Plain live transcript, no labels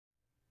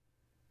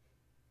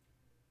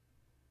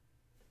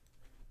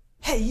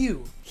Hey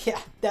you! Yeah,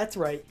 that's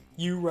right,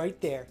 you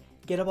right there.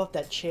 Get up off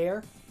that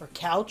chair, or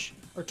couch,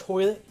 or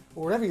toilet,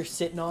 or whatever you're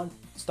sitting on,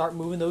 start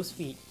moving those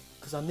feet.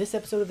 Because on this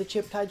episode of the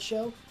Chiptide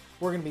Show,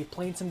 we're going to be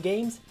playing some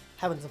games,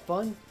 having some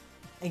fun,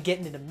 and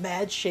getting into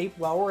mad shape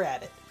while we're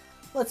at it.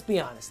 Let's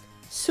be honest,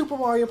 Super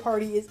Mario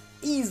Party is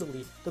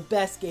easily the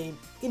best game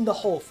in the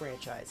whole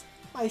franchise.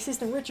 My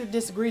assistant Richard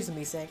disagrees with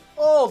me saying,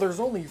 oh, there's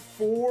only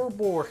 4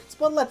 boards.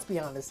 But let's be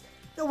honest,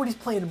 nobody's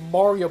playing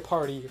Mario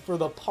Party for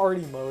the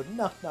party mode.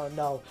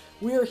 No.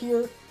 We're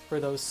here for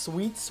those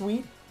sweet,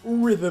 sweet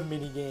rhythm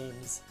mini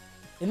games.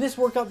 In this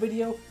workout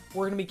video,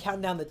 we're going to be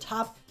counting down the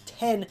top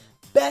 10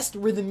 best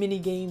rhythm mini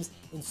games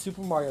in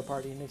Super Mario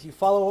Party. And if you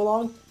follow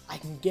along, I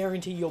can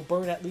guarantee you'll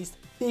burn at least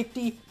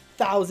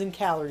 50,000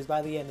 calories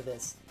by the end of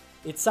this.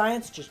 It's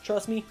science, just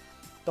trust me,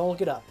 don't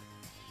look it up.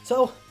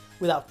 So,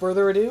 without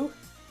further ado,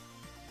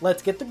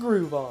 let's get the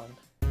groove on.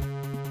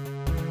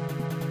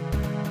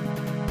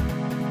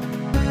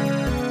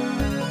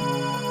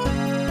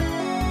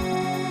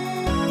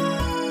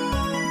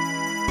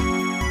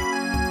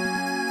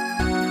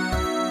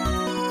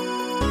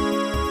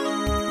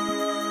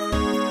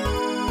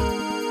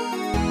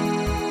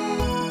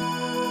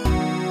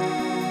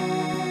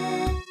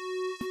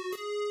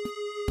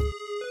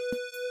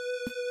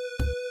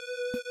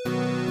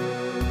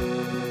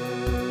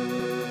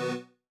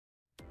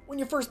 When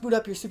you first boot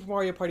up your Super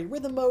Mario Party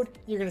Rhythm mode,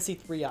 you're going to see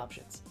 3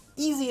 options.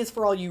 Easy is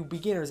for all you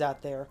beginners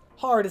out there,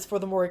 hard is for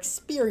the more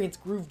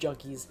experienced groove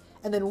junkies,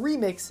 and then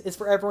remix is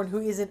for everyone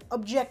who isn't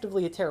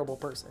objectively a terrible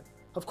person.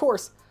 Of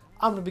course,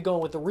 I'm going to be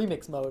going with the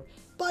remix mode,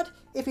 but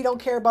if you don't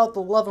care about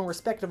the love and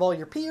respect of all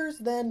your peers,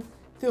 then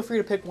feel free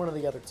to pick one of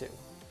the other 2.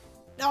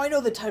 Now I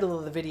know the title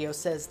of the video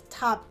says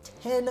top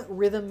 10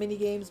 rhythm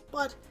minigames,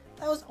 but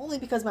that was only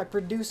because my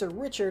producer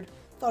Richard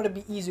thought it'd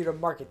be easier to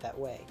market that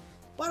way.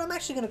 But I'm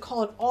actually going to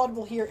call an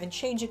audible here and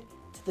change it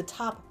to the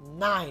top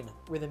 9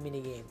 rhythm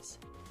minigames.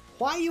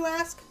 Why, you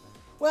ask?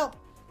 Well,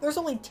 there's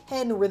only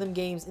 10 rhythm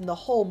games in the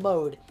whole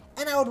mode,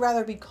 and I would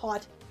rather be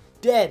caught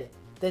dead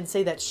than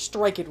say that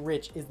Strike It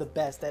Rich is the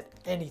best at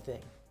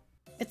anything.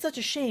 It's such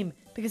a shame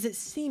because it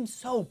seems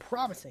so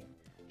promising.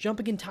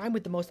 Jumping in time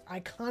with the most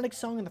iconic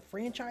song in the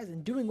franchise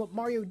and doing what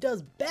Mario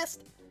does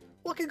best?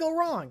 What could go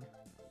wrong?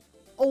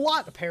 A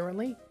lot,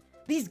 apparently.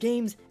 These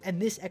games and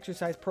this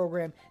exercise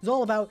program is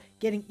all about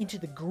getting into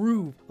the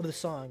groove of the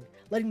song,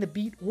 letting the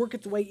beat work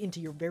its way into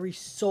your very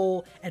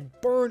soul and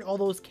burn all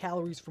those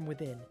calories from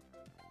within.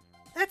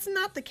 That's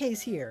not the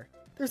case here.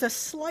 There's a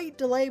slight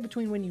delay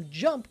between when you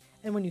jump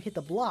and when you hit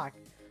the block,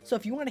 so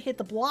if you want to hit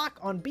the block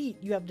on beat,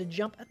 you have to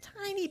jump a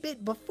tiny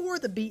bit before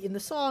the beat in the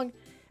song,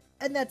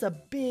 and that's a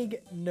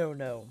big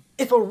no-no.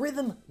 If a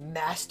rhythm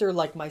master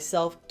like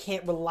myself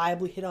can't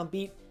reliably hit on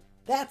beat,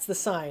 that's the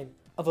sign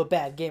of a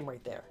bad game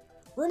right there.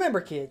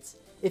 Remember kids,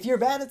 if you're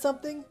bad at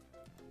something,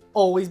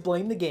 always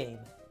blame the game.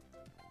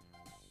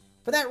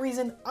 For that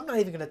reason, I'm not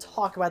even going to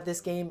talk about this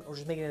game or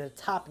just make it in a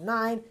top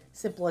 9.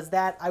 Simple as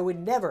that. I would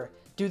never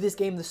do this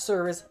game the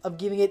service of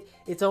giving it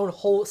its own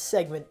whole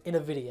segment in a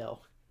video.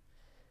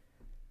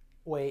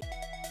 Wait.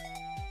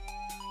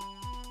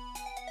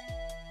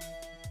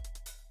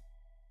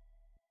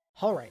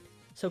 Alright,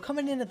 so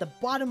coming in at the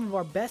bottom of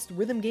our best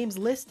rhythm games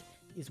list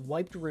is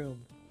Wiped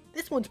Room.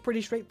 This one's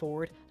pretty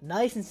straightforward, a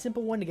nice and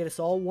simple one to get us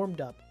all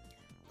warmed up.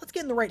 Let's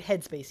get in the right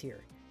headspace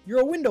here. You're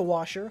a window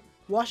washer,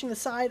 washing the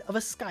side of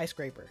a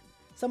skyscraper.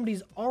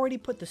 Somebody's already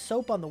put the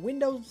soap on the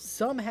windows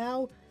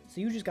somehow, so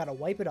you just gotta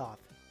wipe it off.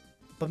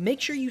 But make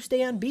sure you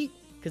stay on beat,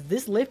 because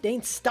this lift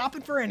ain't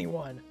stopping for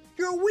anyone.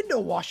 You're a window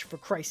washer, for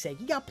Christ's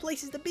sake. You got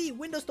places to be,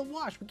 windows to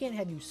wash. We can't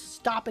have you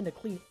stopping to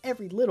clean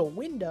every little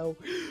window.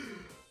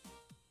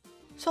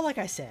 So like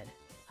I said,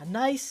 a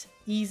nice,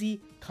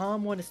 easy,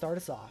 calm one to start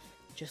us off.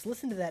 Just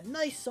listen to that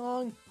nice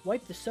song,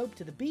 wipe the soap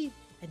to the beat,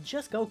 and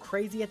just go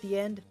crazy at the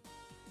end,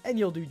 and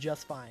you'll do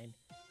just fine.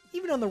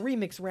 Even on the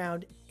remix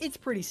round, it's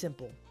pretty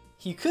simple.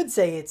 You could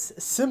say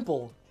it's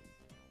simple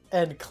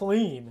and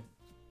clean.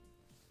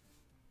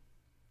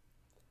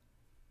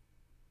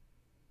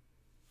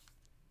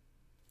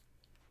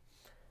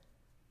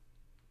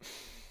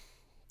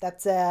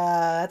 That's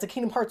a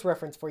Kingdom Hearts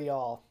reference for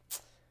y'all.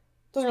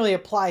 Doesn't really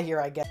apply here,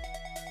 I guess.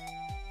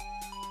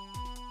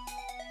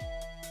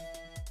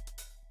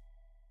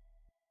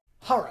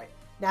 Alright,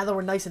 now that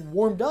we're nice and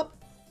warmed up,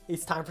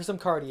 it's time for some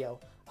cardio.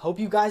 I hope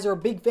you guys are a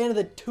big fan of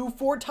the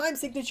 2-4 time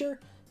signature,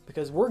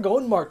 because we're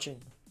going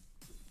marching.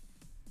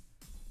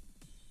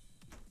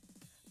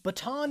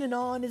 Baton and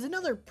On is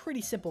another pretty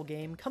simple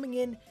game, coming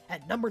in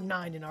at number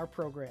 9 in our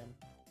program.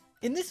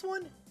 In this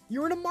one,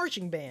 you're in a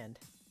marching band.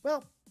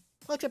 Well,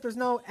 except there's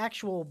no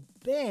actual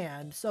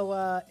band,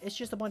 so it's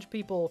just a bunch of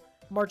people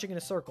marching in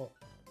a circle.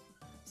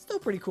 Still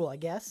pretty cool, I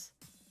guess.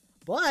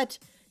 But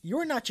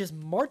you're not just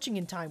marching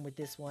in time with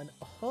this one.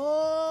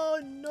 Oh,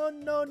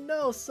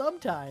 no.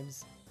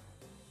 Sometimes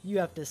you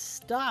have to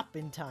stop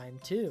in time,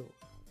 too.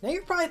 Now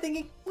you're probably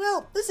thinking,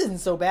 well, this isn't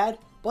so bad,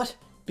 but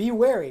be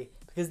wary,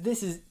 because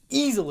this is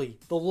easily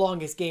the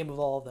longest game of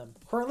all of them.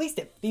 Or at least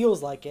it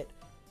feels like it.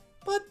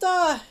 But,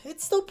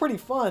 it's still pretty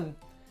fun,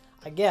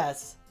 I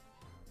guess.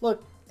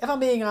 Look, If I'm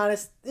being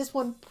honest, this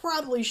one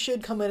probably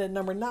should come in at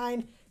number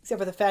 9, except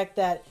for the fact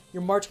that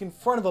you're marching in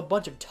front of a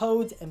bunch of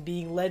toads and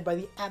being led by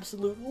the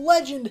absolute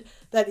legend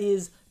that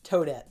is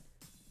Toadette.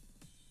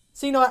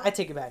 So you know what? I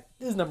take it back.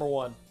 This is number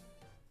 1.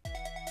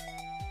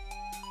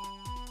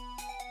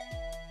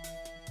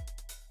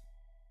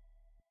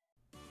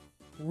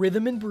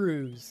 Rhythm and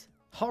Brews.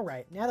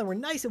 Alright, now that we're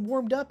nice and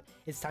warmed up,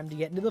 it's time to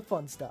get into the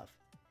fun stuff.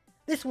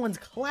 This one's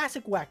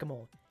classic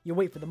whack-a-mole. You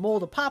wait for the mole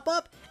to pop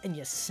up, and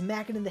you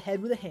smack it in the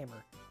head with a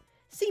hammer.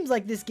 Seems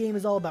like this game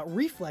is all about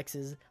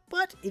reflexes,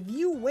 but if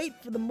you wait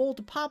for the mole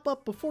to pop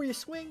up before you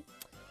swing,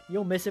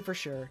 you'll miss it for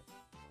sure.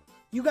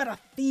 You gotta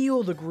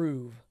feel the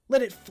groove.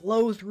 Let it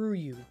flow through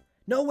you.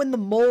 Know when the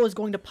mole is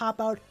going to pop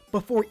out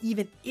before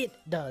even it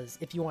does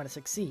if you want to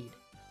succeed.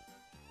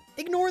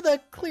 Ignore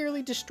the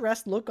clearly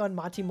distressed look on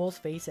Monty Mole's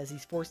face as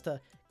he's forced to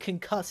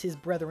concuss his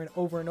brethren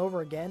over and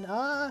over again.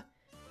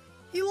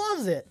 He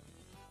loves it.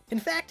 In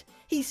fact,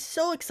 he's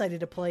so excited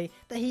to play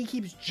that he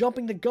keeps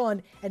jumping the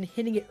gun and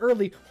hitting it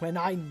early when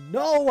I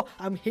know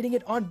I'm hitting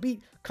it on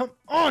beat. Come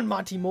on,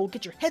 Monty Mole,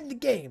 get your head in the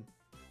game.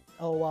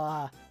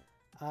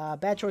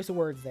 Bad choice of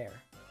words there.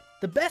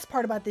 The best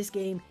part about this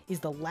game is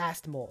the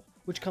last mole,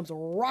 which comes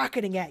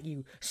rocketing at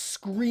you,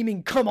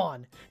 screaming, "Come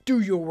on, do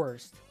your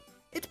worst."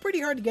 It's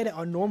pretty hard to get it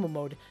on normal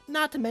mode,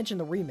 not to mention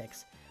the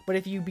remix, but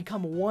if you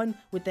become one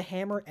with the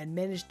hammer and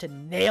manage to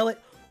nail it,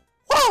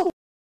 whoa!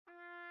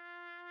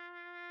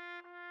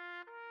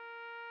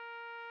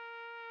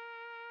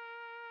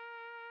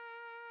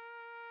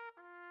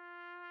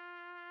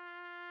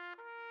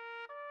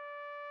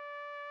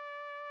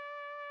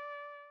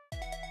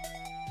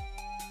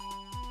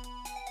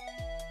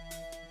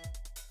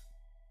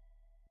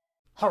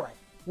 Alright,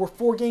 we're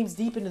 4 games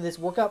deep into this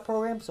workout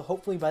program, so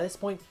hopefully by this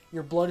point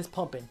your blood is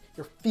pumping,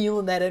 you're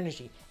feeling that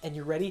energy, and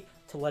you're ready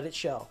to let it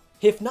show.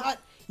 If not,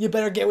 you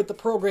better get with the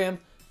program,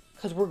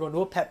 because we're going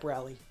to a pep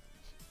rally.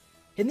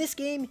 In this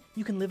game,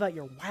 you can live out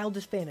your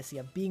wildest fantasy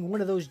of being one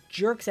of those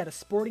jerks at a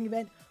sporting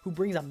event who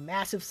brings a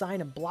massive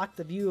sign and blocks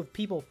the view of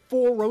people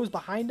 4 rows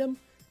behind him.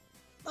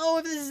 Oh,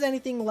 if this is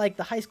anything like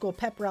the high school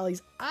pep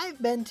rallies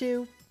I've been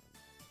to,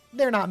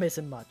 they're not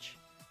missing much.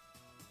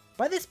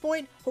 By this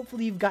point,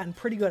 hopefully you've gotten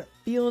pretty good at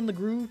feeling the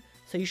groove,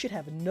 so you should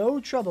have no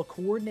trouble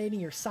coordinating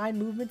your sign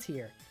movements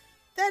here.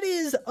 That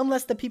is,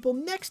 unless the people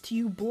next to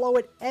you blow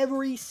it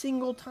every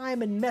single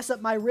time and mess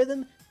up my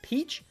rhythm.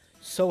 Peach,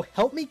 so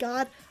help me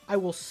God, I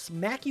will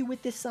smack you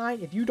with this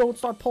sign if you don't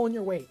start pulling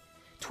your weight.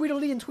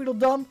 Tweedledee and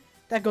Tweedledum,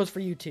 that goes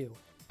for you too.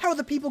 How are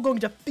the people going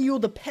to feel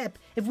the pep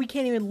if we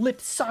can't even lift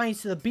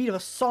signs to the beat of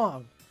a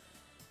song?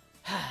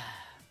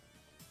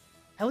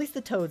 At least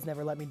the toads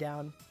never let me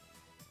down.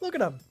 Look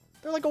at them.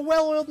 They're like a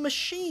well-oiled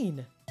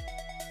machine.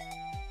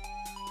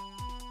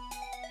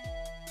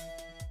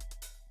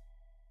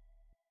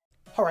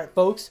 Alright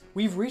folks,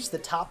 we've reached the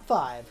top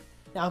 5.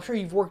 Now I'm sure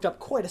you've worked up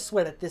quite a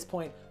sweat at this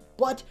point,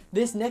 but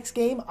this next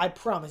game, I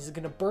promise, is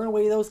going to burn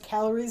away those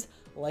calories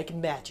like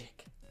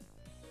magic.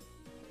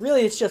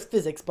 Really, it's just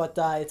physics, but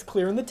it's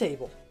clearing the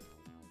table.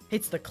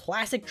 It's the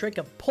classic trick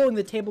of pulling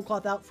the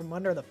tablecloth out from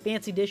under the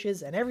fancy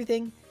dishes and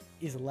everything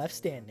is left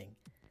standing.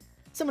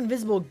 Some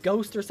invisible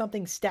ghost or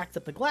something stacks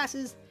up the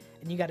glasses,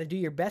 and you gotta do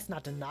your best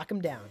not to knock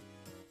them down.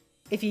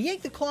 If you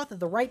yank the cloth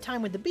at the right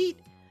time with the beat,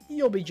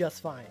 you'll be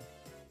just fine.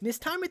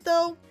 Mistime it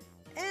though,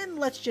 and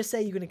let's just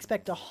say you can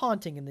expect a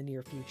haunting in the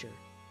near future.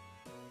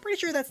 Pretty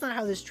sure that's not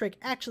how this trick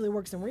actually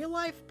works in real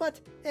life, but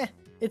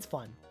it's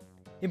fun.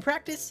 In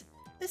practice,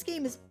 this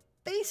game is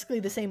basically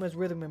the same as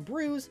Rhythm and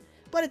Brews,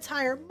 but it's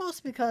higher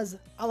mostly because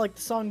I like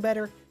the song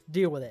better.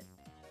 Deal with it.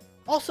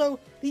 Also,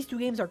 these 2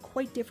 games are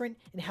quite different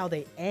in how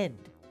they end.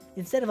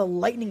 Instead of a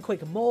lightning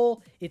quick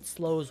mole, it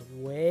slows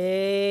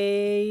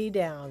way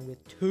down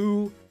with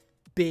 2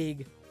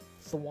 big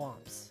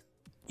thwomps.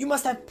 You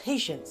must have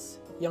patience,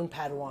 young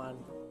Padawan.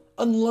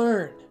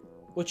 Unlearn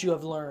what you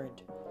have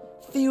learned.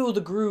 Feel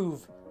the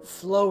groove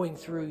flowing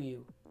through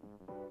you.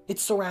 It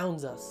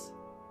surrounds us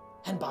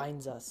and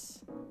binds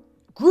us.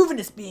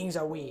 Groovinous beings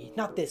are we,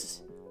 not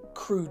this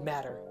crude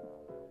matter.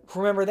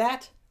 Remember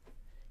that?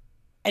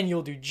 And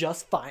you'll do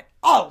just fine.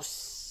 Oh,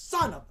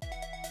 son of...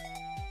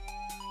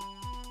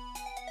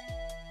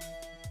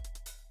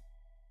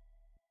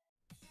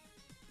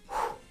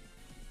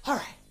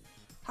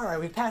 Alright,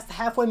 we passed the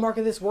halfway mark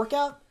of this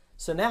workout,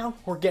 so now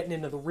we're getting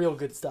into the real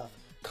good stuff.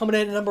 Coming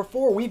in at number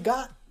 4, we've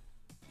got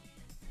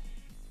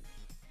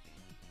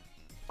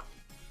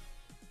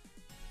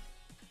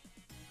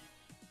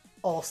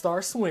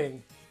All-Star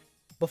Swing.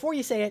 Before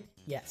you say it,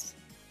 yes.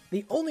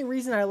 The only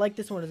reason I like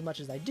this one as much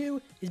as I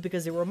do is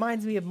because it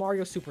reminds me of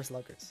Mario Super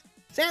Sluggers.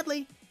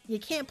 Sadly, you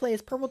can't play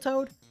as Purple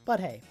Toad,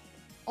 but hey,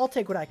 I'll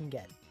take what I can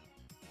get.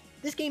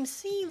 This game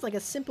seems like a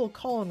simple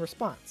call and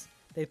response.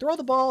 They throw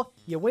the ball,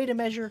 you wait a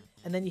measure,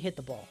 and then you hit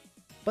the ball.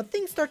 But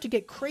things start to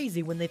get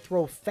crazy when they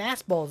throw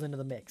fastballs into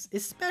the mix,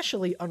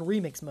 especially on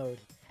remix mode.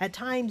 At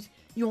times,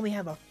 you only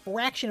have a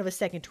fraction of a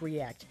second to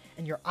react,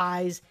 and your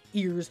eyes,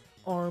 ears,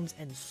 arms,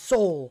 and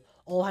soul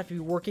all have to be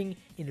working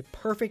in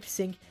perfect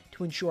sync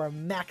to ensure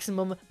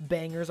maximum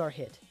bangers are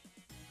hit.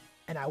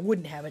 And I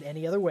wouldn't have it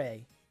any other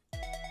way.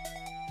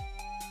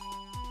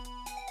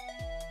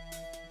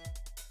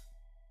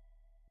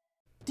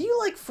 Do you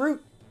like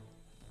fruit?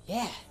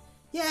 Yeah,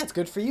 it's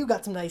good for you.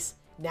 Got some nice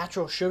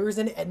natural sugars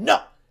in it. And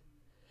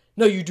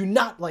no, you do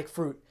not like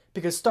fruit,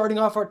 because starting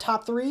off our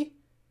top 3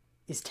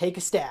 is Take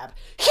a Stab.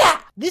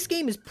 Yeah! This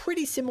game is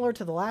pretty similar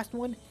to the last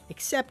one,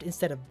 except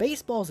instead of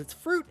baseballs, it's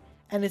fruit,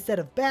 and instead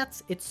of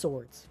bats, it's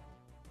swords.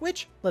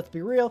 Which, let's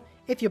be real,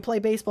 if you play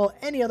baseball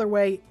any other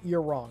way,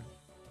 you're wrong.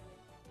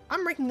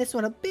 I'm ranking this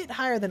one a bit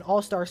higher than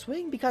All-Star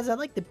Swing because I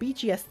like the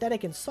beachy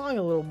aesthetic and song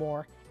a little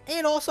more,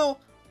 and also,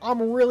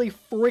 I'm really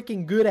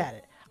freaking good at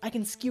it. I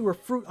can skewer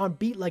fruit on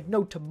beat like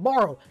no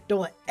tomorrow.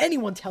 Don't let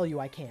anyone tell you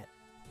I can't.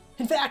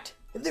 In fact,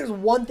 if there's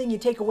one thing you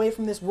take away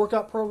from this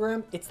workout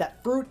program, it's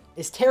that fruit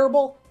is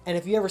terrible, and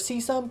if you ever see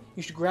some,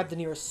 you should grab the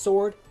nearest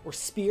sword, or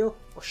spear,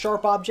 or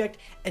sharp object,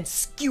 and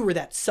skewer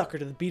that sucker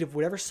to the beat of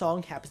whatever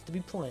song happens to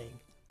be playing.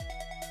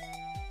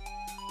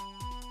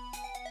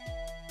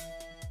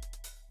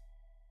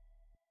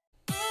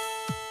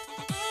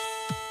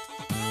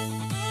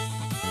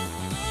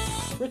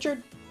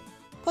 Richard,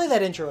 play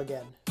that intro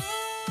again.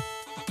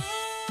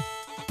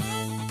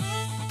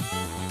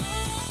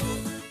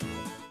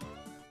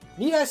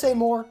 Need I say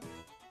more?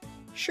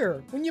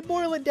 Sure, when you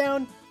boil it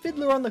down,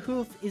 Fiddler on the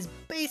Hoof is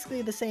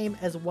basically the same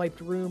as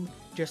Wiped Room,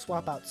 just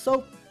swap out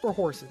soap for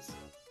horses.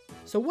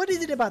 So what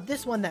is it about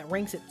this one that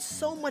ranks it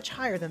so much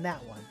higher than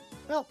that one?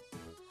 Well,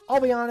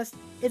 I'll be honest,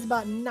 it's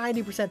about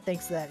 90%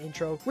 thanks to that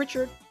intro.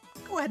 Richard,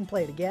 go ahead and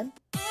play it again.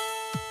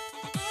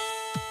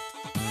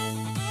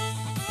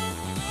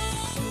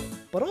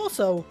 But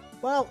also,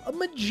 while a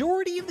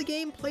majority of the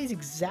game plays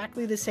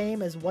exactly the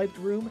same as Wiped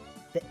Room,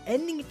 the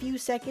ending few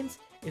seconds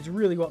is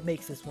really what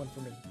makes this one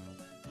for me.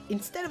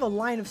 Instead of a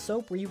line of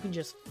soap where you can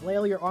just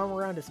flail your arm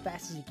around as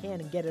fast as you can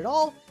and get it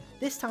all,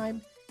 this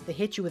time they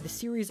hit you with a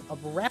series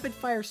of rapid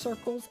fire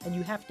circles and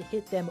you have to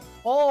hit them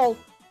all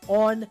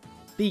on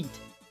beat.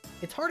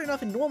 It's hard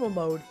enough in normal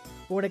mode,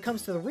 but when it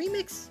comes to the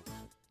remix,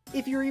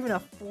 if you're even a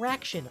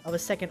fraction of a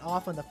second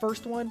off on the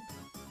first one,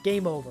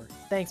 game over.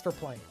 Thanks for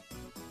playing.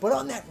 But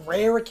on that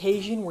rare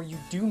occasion where you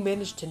do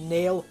manage to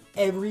nail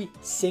every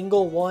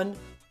single one,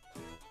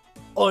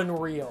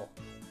 unreal.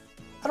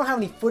 I don't have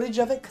any footage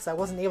of it because I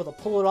wasn't able to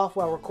pull it off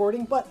while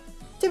recording, but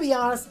to be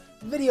honest,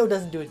 video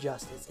doesn't do it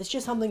justice. It's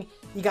just something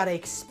you gotta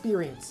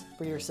experience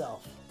for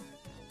yourself.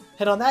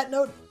 And on that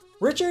note,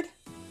 Richard,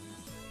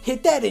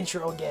 hit that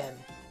intro again.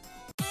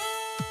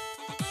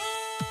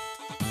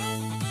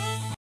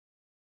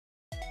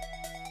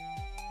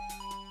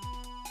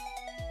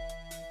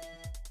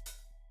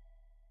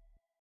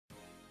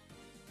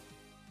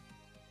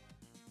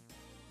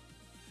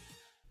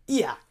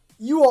 Yeah,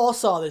 you all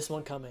saw this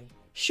one coming.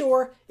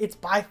 Sure, it's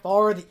by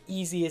far the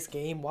easiest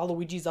game.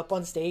 Waluigi's up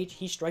on stage,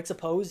 he strikes a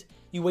pose,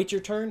 you wait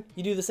your turn,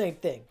 you do the same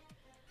thing.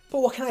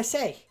 But what can I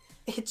say?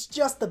 It's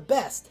just the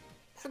best.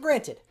 Now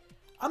granted,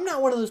 I'm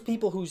not one of those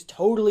people who's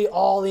totally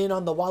all in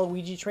on the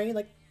Waluigi train.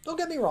 Like, don't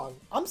get me wrong,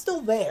 I'm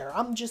still there.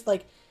 I'm just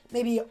like,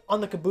 maybe on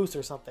the caboose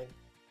or something.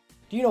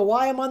 Do you know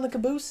why I'm on the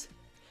caboose?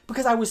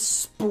 Because I was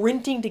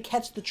sprinting to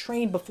catch the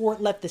train before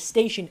it left the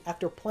station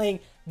after playing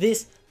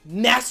this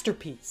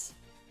masterpiece.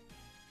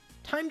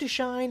 Time to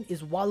Shine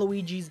is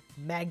Waluigi's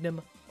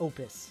magnum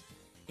opus.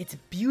 It's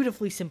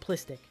beautifully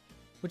simplistic,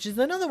 which is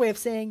another way of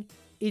saying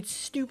it's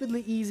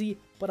stupidly easy,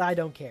 but I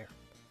don't care.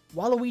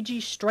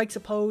 Waluigi strikes a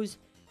pose,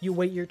 you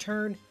wait your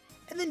turn,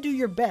 and then do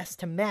your best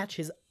to match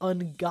his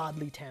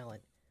ungodly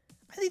talent.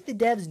 I think the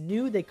devs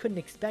knew they couldn't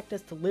expect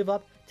us to live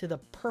up to the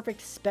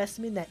perfect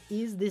specimen that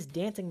is this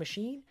dancing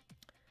machine,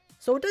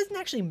 so it doesn't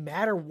actually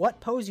matter what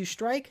pose you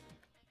strike.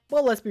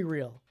 Well, let's be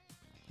real,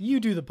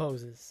 you do the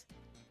poses.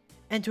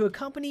 And to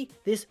accompany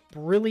this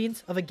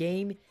brilliance of a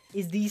game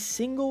is the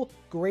single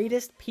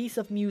greatest piece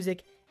of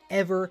music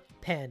ever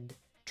penned.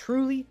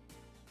 Truly,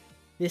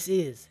 this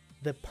is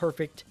the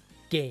perfect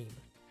game.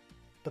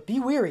 But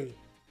be wary,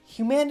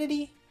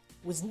 humanity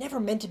was never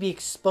meant to be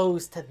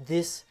exposed to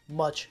this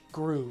much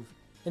groove.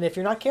 And if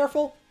you're not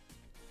careful,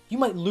 you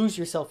might lose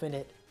yourself in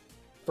it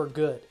for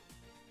good.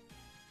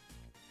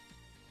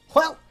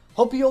 Well,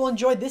 hope you all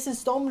enjoyed this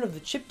installment of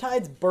the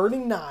Chiptide's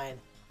Burning 9.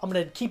 I'm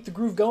going to keep the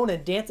groove going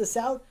and dance us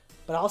out.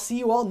 But I'll see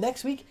you all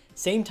next week,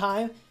 same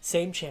time,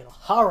 same channel.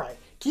 Alright,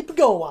 keep it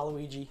going,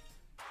 Waluigi.